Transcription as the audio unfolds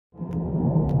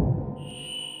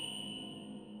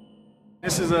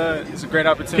This is a great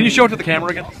opportunity. Can you show it to the camera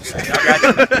again?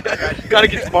 Got to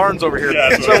get Barnes over here.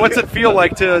 Yeah, so what's it feel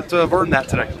like to have earned that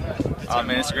today?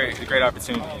 Man, it's a great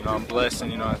opportunity. I'm blessed,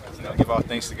 and give all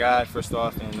thanks to God first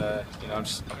off, and I'm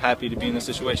happy to be in this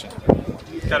situation.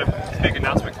 You've got a big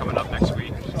announcement coming up next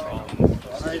week.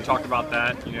 You talk about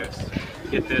that.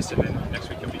 Get this, and then next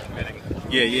week you'll be committing.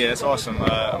 Yeah, that's awesome.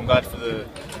 I'm glad for the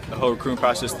whole recruiting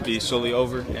process to be slowly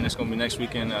over, and it's going to be next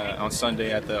weekend on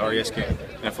Sunday at the RES camp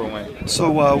in Fort Wayne.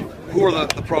 So who are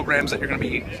the programs that you're going to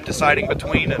be deciding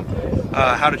between, and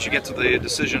how did you get to the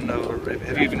decision, or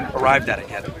have you even arrived at it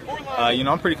yet?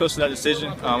 I'm pretty close to that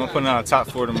decision. I'm putting out a top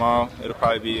 4 tomorrow. It'll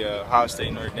probably be Ohio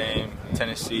State, Notre Dame,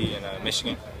 Tennessee, and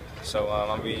Michigan. So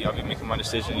I'll be making my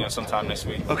decision sometime next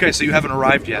week. Okay, so you haven't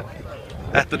arrived yet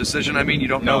at the decision. I mean, you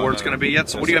don't know where it's going to be yet.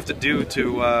 So what do you have to do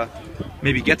to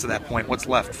maybe get to that point? What's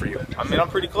left for you? I mean, I'm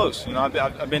pretty close.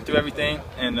 I've been through everything,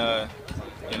 and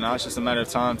it's just a matter of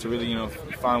time to really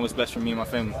find what's best for me and my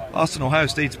family. Austin, Ohio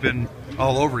State's been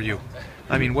all over you.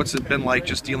 I mean, what's it been like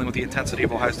just dealing with the intensity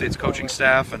of Ohio State's coaching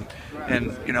staff, and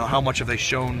how much have they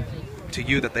shown to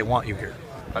you that they want you here?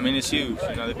 I mean, it's huge.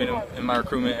 They've been in my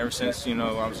recruitment ever since I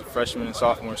was a freshman and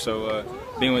sophomore. So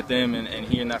being with them and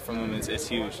hearing that from them, it's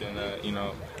huge. And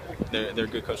they're a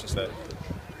good coaching staff.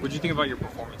 What did you think about your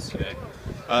performance today?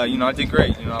 I did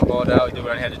great. I balled out, did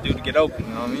what I had to do to get open.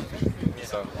 You know what I mean?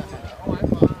 So.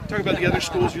 Talk about the other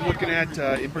schools you're looking at,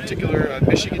 in particular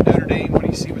Michigan, Notre Dame. What do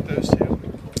you see with those two?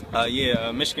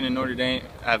 Michigan and Notre Dame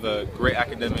have a great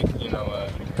academic,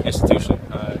 institution.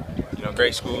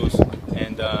 Great schools,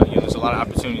 and there's a lot of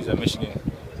opportunities at Michigan,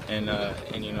 and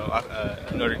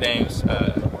Notre Dame's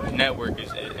network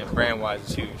and brand-wise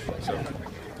is huge. So.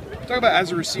 Talk about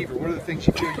as a receiver, what are the things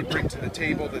you feel you bring to the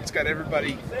table that's got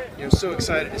everybody, so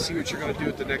excited to see what you're going to do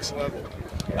at the next level?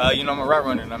 I'm a route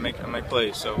runner and I make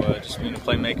plays, so just being a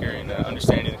playmaker and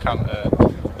understanding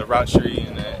the route tree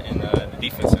and the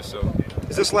defenses. So.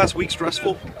 Is this last week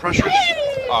stressful, pressurous?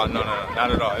 Oh no,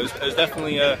 not at all. It was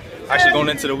definitely actually going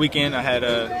into the weekend. I had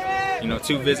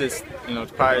 2 visits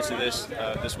prior to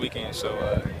this weekend,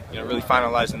 so really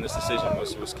finalizing this decision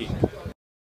was key.